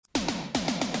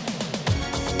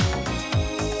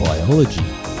Biology.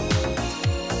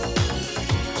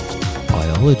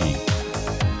 Biology.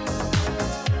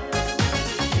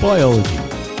 Biology.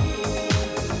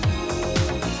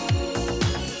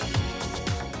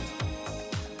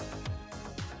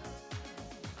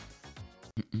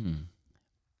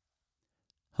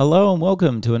 Hello and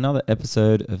welcome to another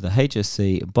episode of the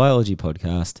HSC Biology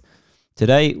Podcast.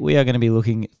 Today we are going to be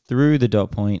looking through the dot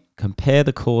point, compare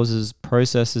the causes,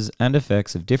 processes and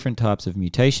effects of different types of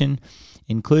mutation,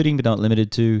 including but not limited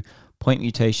to point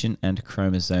mutation and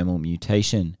chromosomal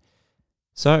mutation.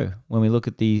 So when we look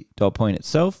at the dot point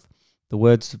itself, the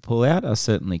words to pull out are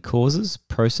certainly causes,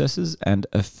 processes and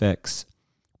effects.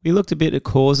 We looked a bit at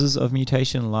causes of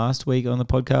mutation last week on the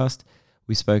podcast.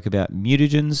 We spoke about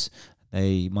mutagens.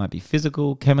 They might be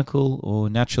physical, chemical, or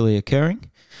naturally occurring.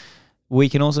 We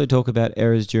can also talk about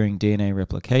errors during DNA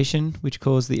replication, which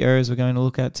cause the errors we're going to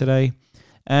look at today,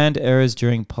 and errors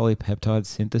during polypeptide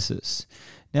synthesis.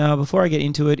 Now, before I get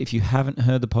into it, if you haven't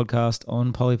heard the podcast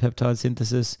on polypeptide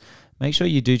synthesis, make sure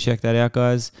you do check that out,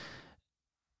 guys.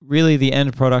 Really, the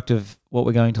end product of what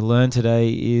we're going to learn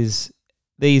today is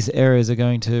these errors are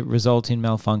going to result in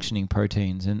malfunctioning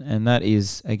proteins, and that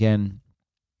is, again,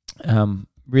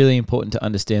 really important to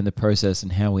understand the process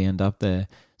and how we end up there.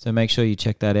 So make sure you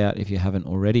check that out if you haven't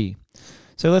already.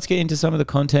 So let's get into some of the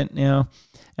content now.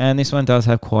 And this one does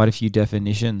have quite a few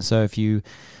definitions. So if you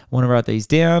want to write these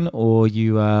down or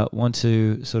you want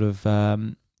to sort of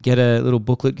get a little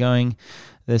booklet going,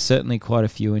 there's certainly quite a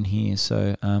few in here.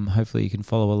 So hopefully you can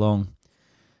follow along.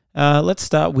 Let's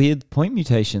start with point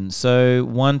mutations. So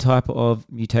one type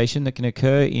of mutation that can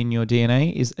occur in your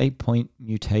DNA is a point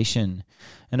mutation.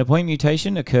 And a point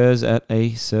mutation occurs at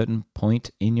a certain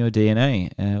point in your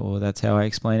DNA, or that's how I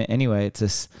explain it anyway.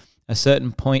 It's a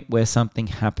certain point where something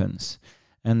happens.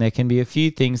 And there can be a few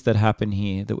things that happen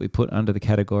here that we put under the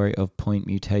category of point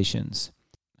mutations.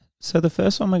 So the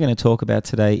first one we're going to talk about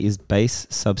today is base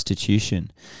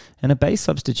substitution. And a base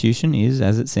substitution is,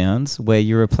 as it sounds, where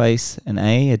you replace an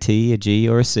A, a T, a G,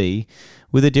 or a C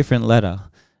with a different letter.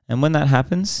 And when that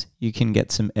happens, you can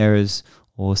get some errors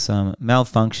or some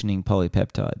malfunctioning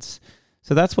polypeptides.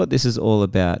 So that's what this is all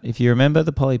about. If you remember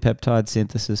the polypeptide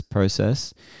synthesis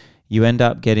process, you end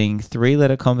up getting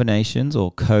 3-letter combinations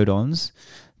or codons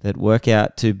that work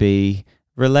out to be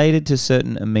related to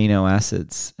certain amino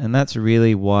acids. And that's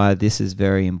really why this is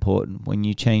very important. When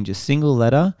you change a single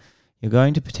letter, you're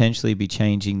going to potentially be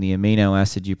changing the amino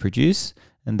acid you produce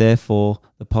and therefore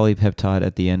the polypeptide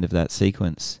at the end of that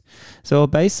sequence. So a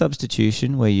base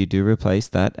substitution where you do replace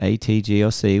that A, T, G,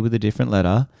 or C with a different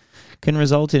letter can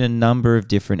result in a number of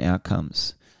different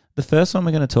outcomes. The first one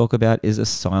we're going to talk about is a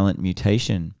silent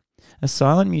mutation. A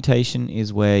silent mutation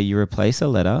is where you replace a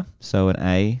letter, so an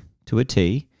A to a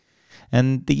T,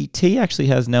 and the T actually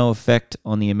has no effect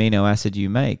on the amino acid you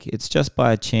make. It's just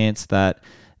by a chance that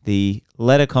the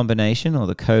letter combination or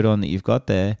the codon that you've got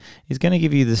there is going to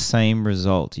give you the same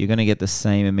result. You're going to get the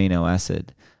same amino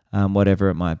acid, whatever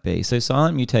it might be. So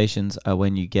silent mutations are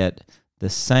when you get the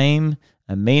same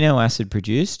amino acid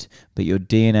produced, but your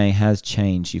DNA has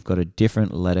changed. You've got a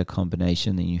different letter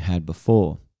combination than you had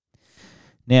before.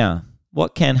 Now,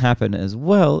 what can happen as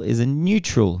well is a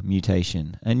neutral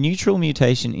mutation. A neutral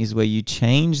mutation is where you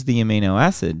change the amino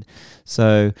acid.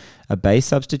 So a base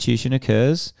substitution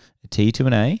occurs, a T to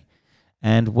an A,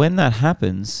 and when that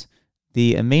happens,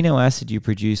 the amino acid you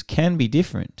produce can be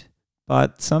different,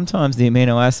 but sometimes the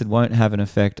amino acid won't have an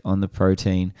effect on the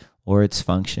protein or its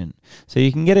function. So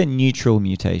you can get a neutral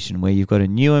mutation where you've got a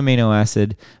new amino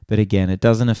acid, but again, it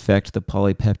doesn't affect the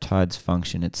polypeptide's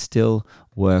function. It still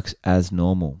works as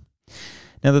normal.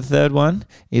 Now the third one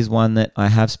is one that I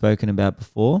have spoken about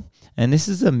before, and this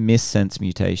is a missense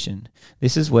mutation.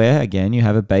 This is where, again, you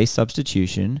have a base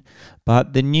substitution,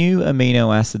 but the new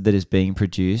amino acid that is being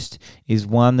produced is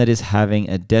one that is having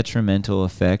a detrimental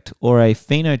effect or a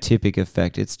phenotypic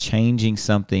effect. It's changing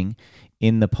something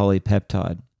in the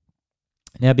polypeptide.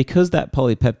 Now, because that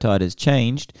polypeptide has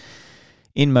changed,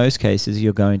 in most cases,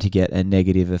 you're going to get a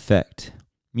negative effect.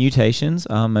 Mutations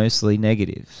are mostly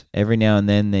negative. Every now and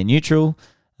then they're neutral,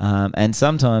 and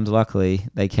sometimes, luckily,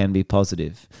 they can be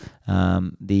positive.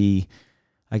 The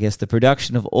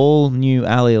production of all new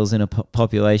alleles in a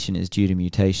population is due to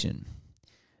mutation.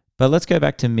 But let's go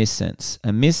back to missense.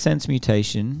 A missense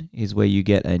mutation is where you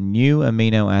get a new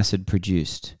amino acid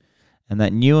produced, and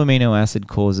that new amino acid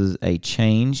causes a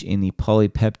change in the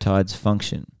polypeptide's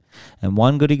function. And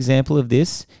one good example of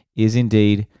this is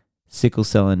indeed sickle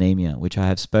cell anemia, which I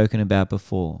have spoken about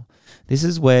before. This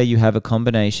is where you have a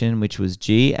combination which was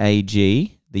GAG,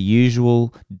 the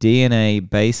usual DNA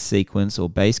base sequence or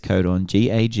base codon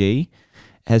GAG,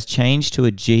 has changed to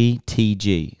a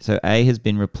GTG. So A has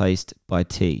been replaced by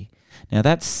T. Now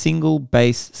that single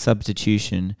base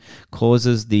substitution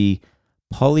causes the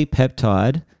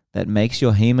polypeptide that makes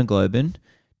your hemoglobin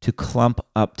to clump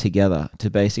up together, to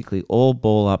basically all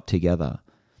ball up together.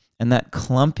 And that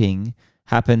clumping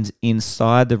happens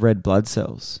inside the red blood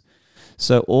cells.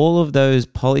 So all of those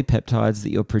polypeptides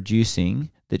that you're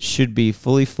producing that should be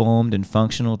fully formed and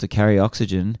functional to carry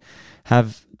oxygen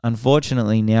have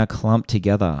unfortunately now clumped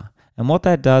together. And what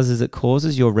that does is it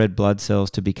causes your red blood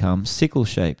cells to become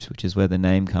sickle-shaped, which is where the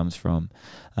name comes from.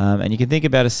 And you can think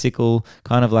about a sickle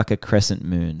kind of like a crescent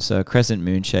moon. So a crescent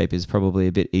moon shape is probably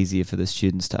a bit easier for the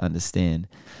students to understand.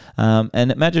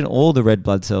 And imagine all the red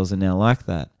blood cells are now like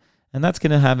that. And that's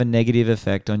going to have a negative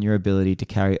effect on your ability to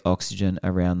carry oxygen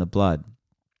around the blood.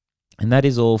 And that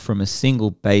is all from a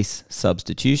single base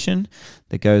substitution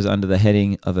that goes under the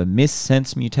heading of a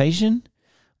missense mutation,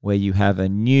 where you have a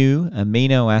new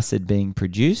amino acid being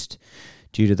produced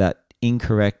due to that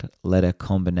incorrect letter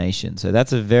combination. So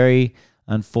that's a very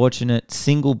unfortunate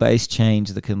single base change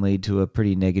that can lead to a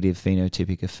pretty negative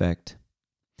phenotypic effect.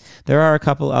 There are a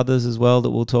couple others as well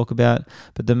that we'll talk about,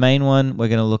 but the main one we're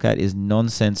going to look at is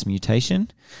nonsense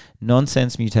mutation.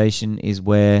 Nonsense mutation is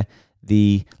where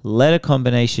the letter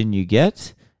combination you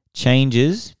get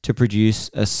changes to produce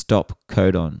a stop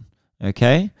codon,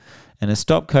 okay? And a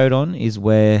stop codon is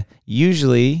where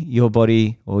usually your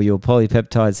body or your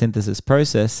polypeptide synthesis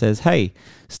process says, hey,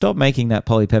 stop making that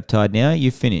polypeptide now,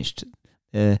 you've finished.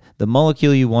 The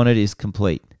molecule you wanted is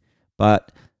complete.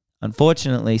 But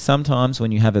unfortunately, sometimes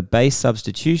when you have a base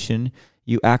substitution,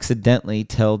 you accidentally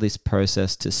tell this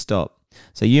process to stop.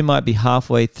 So you might be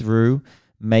halfway through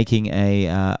making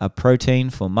a protein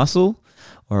for muscle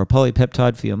or a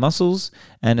polypeptide for your muscles,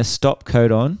 and a stop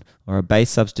codon or a base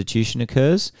substitution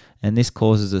occurs, and this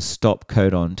causes a stop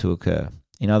codon to occur.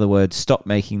 In other words, stop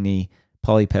making the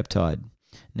polypeptide.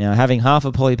 Now, having half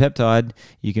a polypeptide,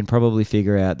 you can probably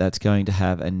figure out that's going to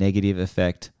have a negative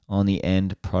effect on the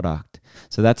end product.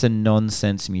 So that's a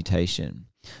nonsense mutation.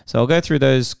 So I'll go through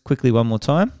those quickly one more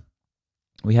time.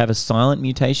 We have a silent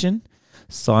mutation.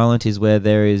 Silent is where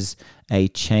there is a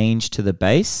change to the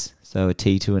base, so a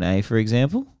T to an A, for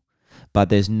example, but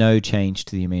there's no change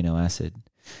to the amino acid.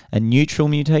 A neutral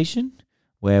mutation,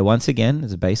 where once again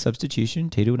there's a base substitution,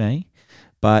 T to an A,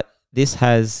 but this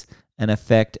has an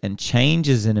effect and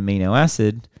changes an amino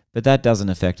acid, but that doesn't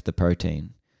affect the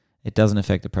protein. It doesn't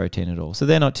affect the protein at all, so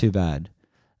they're not too bad.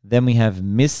 Then we have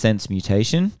missense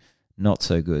mutation, not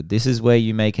so good. This is where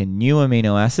you make a new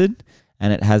amino acid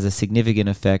and it has a significant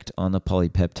effect on the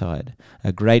polypeptide.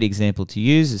 A great example to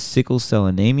use is sickle cell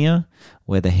anemia,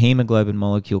 where the hemoglobin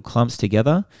molecule clumps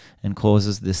together and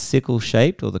causes the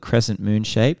sickle-shaped or the crescent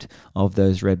moon-shaped of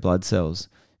those red blood cells,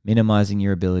 minimizing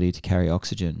your ability to carry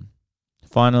oxygen.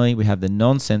 Finally, we have the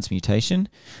nonsense mutation,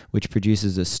 which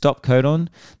produces a stop codon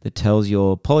that tells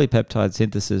your polypeptide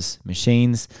synthesis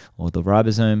machines or the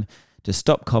ribosome to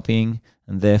stop copying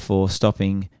and therefore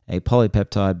stopping a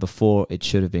polypeptide before it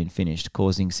should have been finished,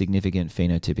 causing significant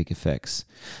phenotypic effects.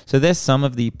 So there's some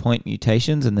of the point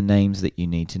mutations and the names that you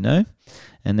need to know.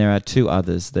 And there are two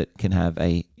others that can have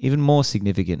a even more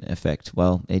significant effect.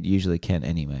 Well, it usually can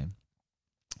anyway.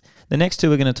 The next two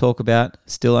we're going to talk about,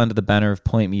 still under the banner of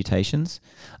point mutations,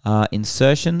 are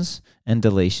insertions and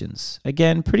deletions.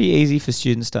 Again, pretty easy for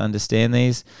students to understand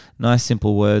these. Nice,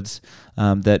 simple words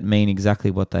that mean exactly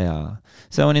what they are.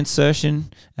 So an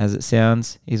insertion, as it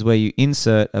sounds, is where you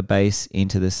insert a base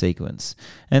into the sequence.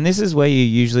 And this is where you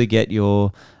usually get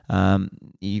your,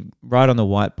 you write on the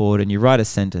whiteboard and you write a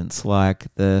sentence like,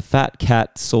 the fat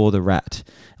cat saw the rat.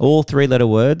 All three-letter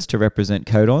words to represent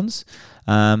codons.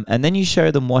 And then you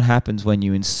show them what happens when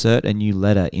you insert a new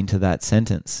letter into that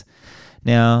sentence.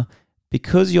 Now,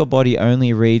 because your body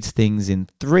only reads things in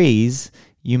threes,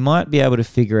 you might be able to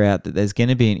figure out that there's going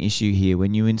to be an issue here.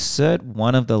 When you insert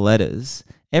one of the letters,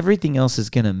 everything else is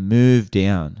going to move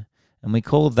down. And we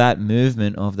call that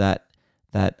movement of that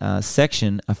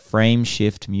section a frame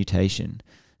shift mutation.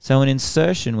 So an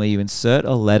insertion where you insert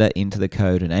a letter into the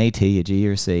code, an AT, a G,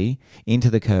 or a C, into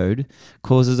the code,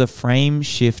 causes a frame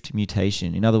shift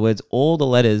mutation. In other words, all the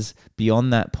letters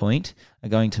beyond that point are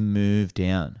going to move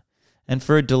down. And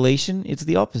for a deletion, it's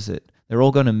the opposite. They're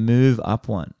all going to move up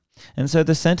one. And so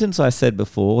the sentence I said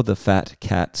before, the fat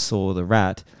cat saw the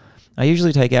rat, I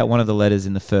usually take out one of the letters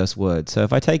in the first word. So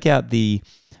if I take out the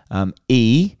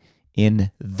E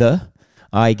in the,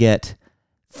 I get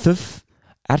th,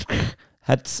 at,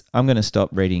 I'm going to stop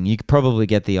reading. You could probably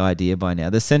get the idea by now.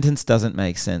 The sentence doesn't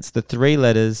make sense. The three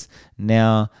letters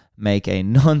now make a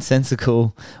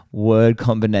nonsensical word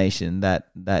combination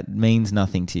that means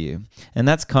nothing to you. And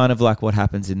that's kind of like what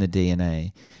happens in the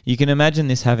DNA. You can imagine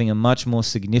this having a much more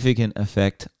significant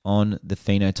effect on the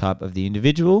phenotype of the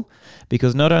individual,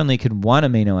 because not only can one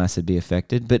amino acid be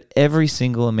affected, but every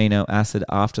single amino acid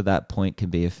after that point can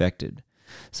be affected.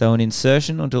 So an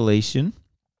insertion or deletion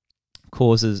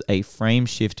causes a frame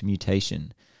shift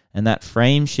mutation, and that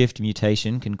frame shift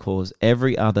mutation can cause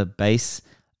every other base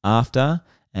after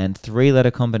and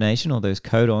 3-letter combination, or those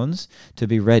codons, to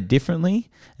be read differently,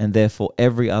 and therefore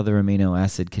every other amino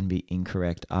acid can be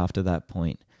incorrect after that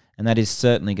point. And that is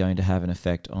certainly going to have an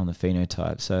effect on the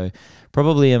phenotype. So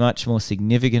probably a much more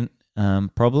significant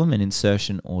problem in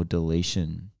insertion or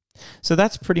deletion. So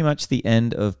that's pretty much the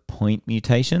end of point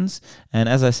mutations. And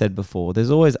as I said before, there's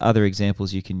always other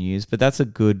examples you can use, but that's a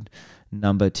good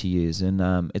number to use.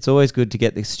 And it's always good to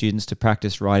get the students to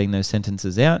practice writing those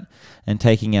sentences out and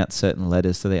taking out certain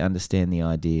letters so they understand the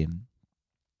idea.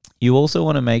 You also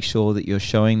want to make sure that you're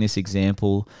showing this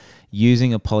example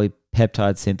using a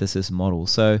polypeptide synthesis model.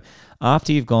 So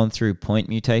after you've gone through point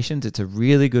mutations, it's a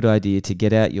really good idea to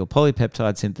get out your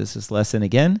polypeptide synthesis lesson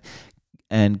again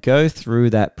and go through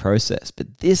that process.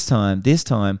 But this time,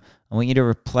 I want you to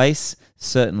replace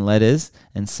certain letters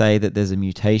and say that there's a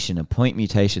mutation, a point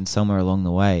mutation somewhere along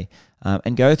the way,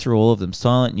 and go through all of them: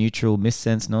 silent, neutral,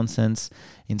 missense, nonsense,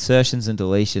 insertions and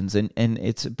deletions. And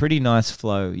it's a pretty nice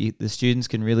flow. The students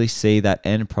can really see that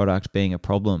end product being a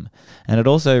problem. And it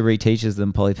also reteaches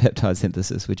them polypeptide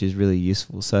synthesis, which is really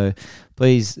useful. So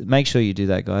please make sure you do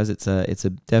that, guys. It's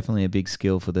definitely a big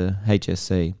skill for the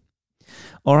HSC.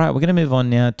 All right, we're going to move on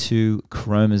now to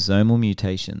chromosomal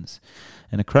mutations.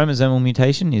 And a chromosomal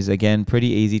mutation is, again, pretty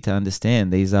easy to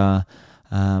understand. These are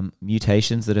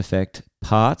mutations that affect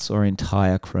parts or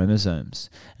entire chromosomes.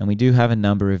 And we do have a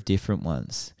number of different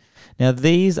ones. Now,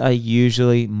 these are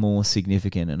usually more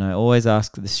significant, and I always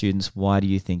ask the students, why do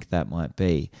you think that might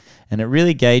be? And it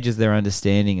really gauges their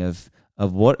understanding of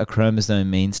what a chromosome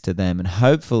means to them. And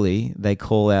hopefully they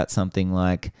call out something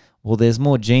like, well, there's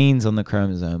more genes on the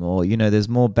chromosome, or, there's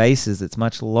more bases, it's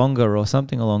much longer, or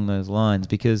something along those lines,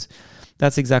 because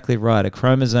that's exactly right. A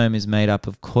chromosome is made up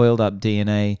of coiled up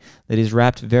DNA that is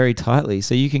wrapped very tightly.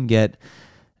 So you can get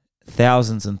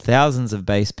thousands and thousands of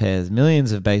base pairs,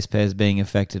 millions of base pairs being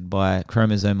affected by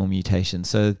chromosomal mutations.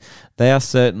 So they are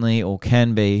certainly, or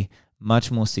can be,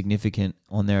 much more significant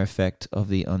on their effect on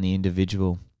the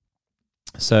individual.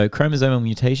 So chromosomal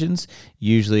mutations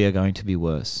usually are going to be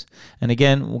worse. And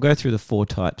again, we'll go through the 4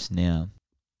 types now.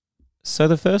 So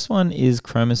the first one is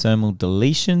chromosomal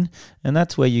deletion, and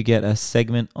that's where you get a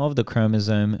segment of the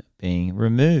chromosome being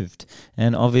removed.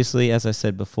 And obviously, as I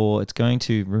said before, it's going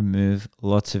to remove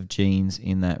lots of genes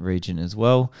in that region as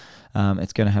well.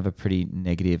 It's going to have a pretty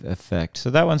negative effect. So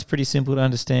that one's pretty simple to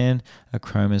understand, a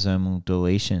chromosomal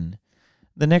deletion.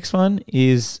 The next one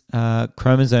is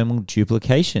chromosomal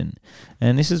duplication.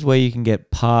 And this is where you can get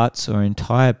parts or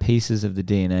entire pieces of the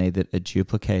DNA that are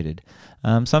duplicated.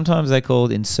 Sometimes they're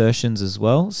called insertions as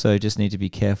well, so just need to be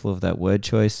careful of that word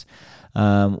choice,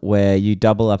 where you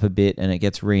double up a bit and it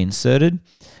gets reinserted.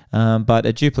 But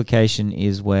a duplication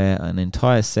is where an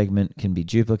entire segment can be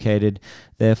duplicated,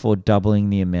 therefore doubling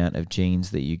the amount of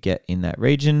genes that you get in that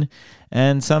region.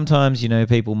 And sometimes,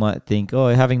 people might think, oh,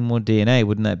 having more DNA,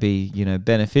 wouldn't that be,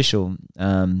 beneficial?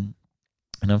 And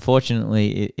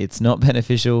unfortunately, it's not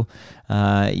beneficial.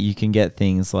 You can get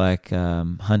things like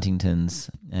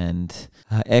Huntington's and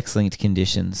X-linked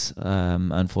conditions,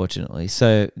 unfortunately.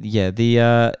 So, yeah,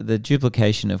 the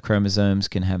duplication of chromosomes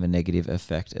can have a negative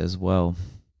effect as well.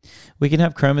 We can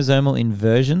have chromosomal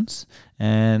inversions,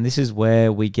 and this is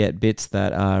where we get bits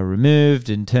that are removed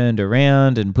and turned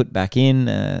around and put back in,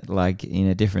 like in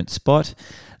a different spot.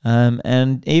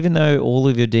 And even though all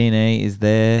of your DNA is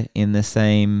there in the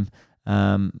same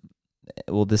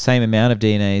the same amount of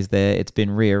DNA is there, it's been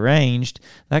rearranged,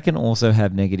 that can also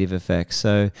have negative effects.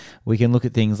 So we can look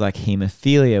at things like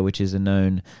hemophilia, which is a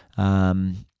known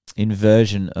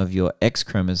inversion of your X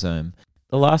chromosome.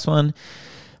 The last one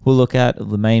we'll look at,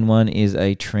 the main one, is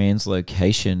a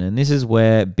translocation. And this is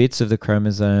where bits of the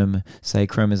chromosome, say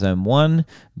chromosome 1,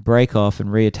 break off and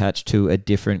reattach to a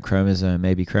different chromosome,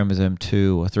 maybe chromosome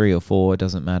 2 or 3 or 4, it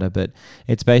doesn't matter. But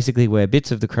it's basically where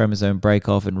bits of the chromosome break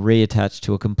off and reattach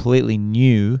to a completely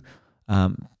new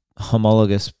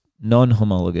non-homologous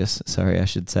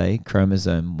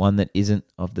chromosome, one that isn't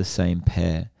of the same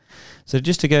pair. So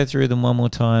just to go through them one more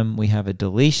time, we have a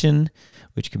deletion,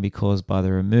 which can be caused by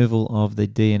the removal of the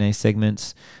DNA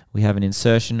segments. We have an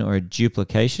insertion or a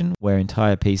duplication, where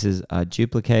entire pieces are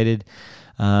duplicated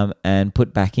and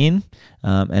put back in.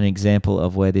 An example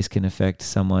of where this can affect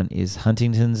someone is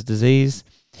Huntington's disease.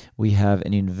 We have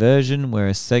an inversion, where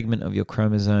a segment of your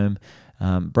chromosome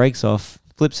breaks off,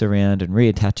 flips around, and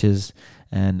reattaches.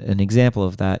 And an example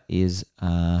of that is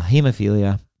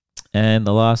hemophilia. And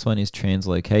the last one is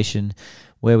translocation,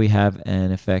 where we have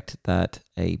an effect that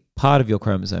a part of your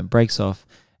chromosome breaks off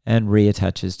and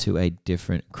reattaches to a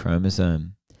different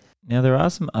chromosome. Now, there are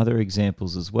some other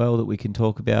examples as well that we can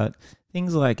talk about.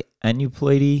 Things like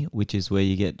aneuploidy, which is where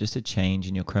you get just a change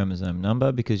in your chromosome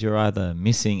number because you're either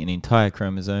missing an entire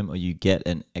chromosome or you get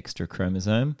an extra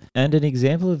chromosome. And an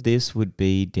example of this would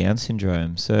be Down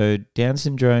syndrome. So Down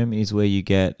syndrome is where you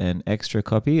get an extra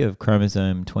copy of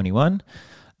chromosome 21,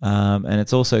 and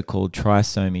it's also called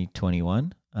trisomy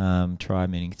 21, tri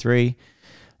meaning 3,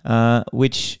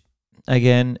 which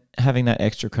again, having that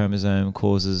extra chromosome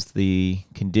causes the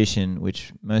condition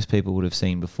which most people would have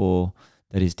seen before,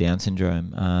 that is Down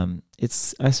syndrome.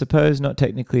 It's, I suppose, not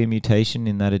technically a mutation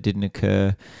in that it didn't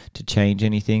occur to change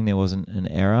anything. There wasn't an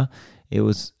error.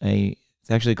 It's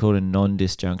actually called a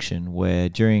non-disjunction, where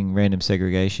during random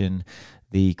segregation,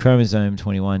 the chromosome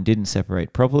 21 didn't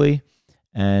separate properly,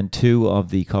 and 2 of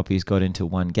the copies got into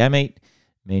one gamete,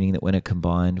 meaning that when it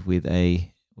combined with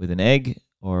an egg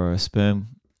or a sperm,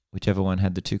 whichever one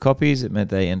had the 2 copies, it meant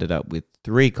they ended up with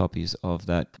 3 copies of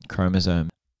that chromosome.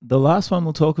 The last one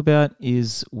we'll talk about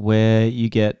is where you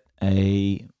get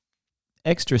a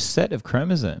extra set of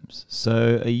chromosomes.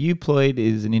 So a euploid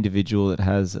is an individual that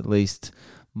has at least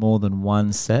more than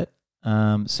one set.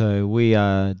 So we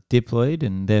are diploid,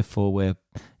 and therefore we're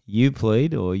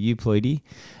euploid or euploidy.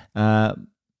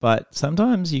 But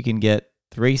sometimes you can get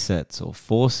 3 sets or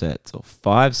 4 sets or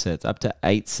 5 sets, up to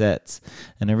 8 sets.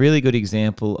 And a really good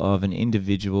example of an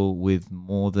individual with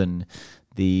more than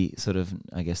the sort of,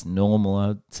 I guess, normal, I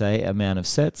would say, amount of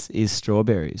sets is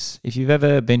strawberries. If you've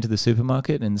ever been to the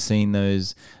supermarket and seen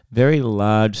those very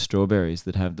large strawberries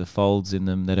that have the folds in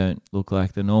them, they don't look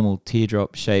like the normal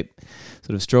teardrop shaped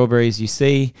sort of strawberries you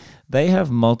see, they have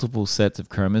multiple sets of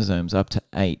chromosomes, up to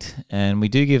 8. And we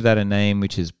do give that a name,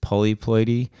 which is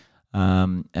polyploidy.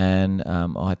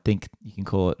 I think you can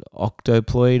call it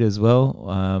octoploid as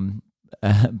well.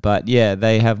 But yeah,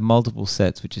 they have multiple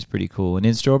sets, which is pretty cool. And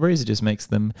in strawberries, it just makes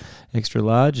them extra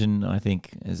large, and I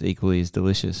think as equally as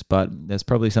delicious. But that's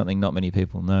probably something not many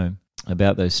people know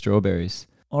about those strawberries.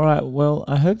 All right, well,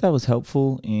 I hope that was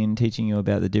helpful in teaching you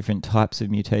about the different types of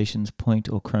mutations, point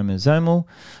or chromosomal.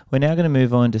 We're now going to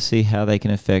move on to see how they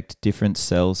can affect different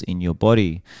cells in your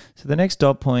body. So the next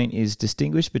dot point is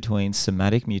distinguish between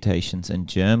somatic mutations and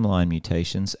germline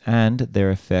mutations and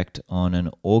their effect on an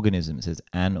organism. It says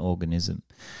an organism,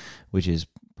 which is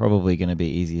probably going to be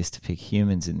easiest to pick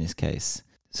humans in this case.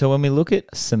 So when we look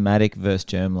at somatic versus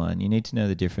germline, you need to know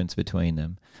the difference between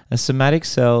them. A somatic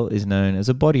cell is known as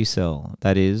a body cell.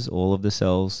 That is, all of the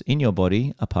cells in your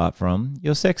body apart from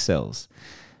your sex cells.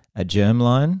 A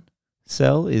germline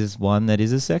cell is one that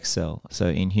is a sex cell. So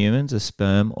in humans, a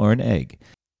sperm or an egg.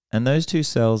 And those 2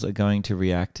 cells are going to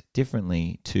react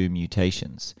differently to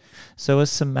mutations. So a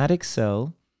somatic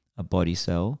cell, a body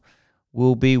cell,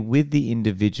 will be with the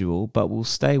individual but will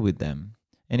stay with them.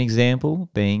 An example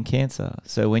being cancer.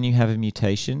 So when you have a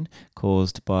mutation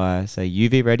caused by, say,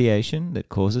 UV radiation that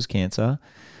causes cancer,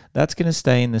 that's going to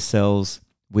stay in the cells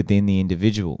within the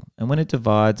individual. And when it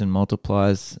divides and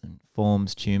multiplies and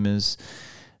forms tumors,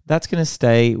 that's going to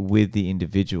stay with the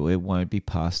individual. It won't be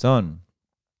passed on.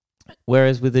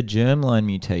 Whereas with a germline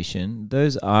mutation,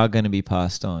 those are going to be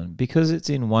passed on. Because it's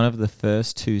in one of the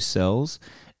first 2 cells,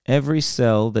 every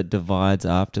cell that divides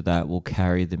after that will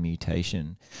carry the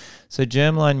mutation. So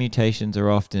germline mutations are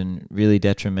often really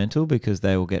detrimental because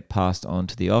they will get passed on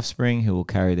to the offspring, who will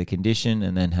carry the condition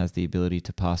and then has the ability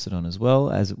to pass it on as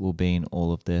well, as it will be in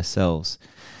all of their cells.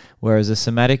 Whereas a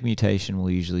somatic mutation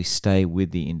will usually stay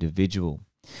with the individual.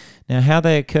 Now, how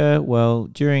they occur? Well,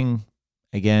 during,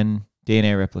 again,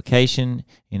 DNA replication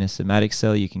in a somatic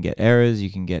cell, you can get errors, you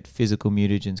can get physical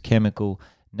mutagens, chemical,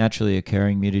 naturally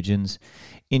occurring mutagens.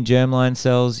 In germline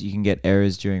cells, you can get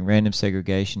errors during random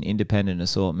segregation, independent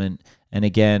assortment, and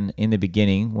again, in the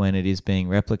beginning, when it is being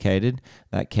replicated,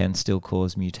 that can still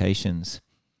cause mutations.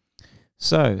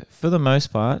 So, for the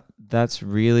most part, that's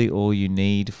really all you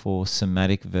need for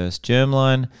somatic versus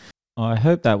germline. I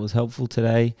hope that was helpful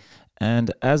today.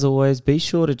 And as always, be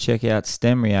sure to check out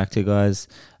STEM Reactor, guys.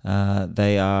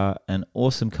 They are an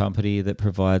awesome company that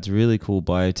provides really cool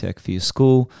biotech for your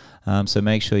school. So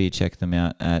make sure you check them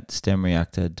out at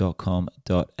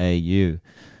stemreactor.com.au.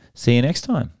 See you next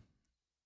time.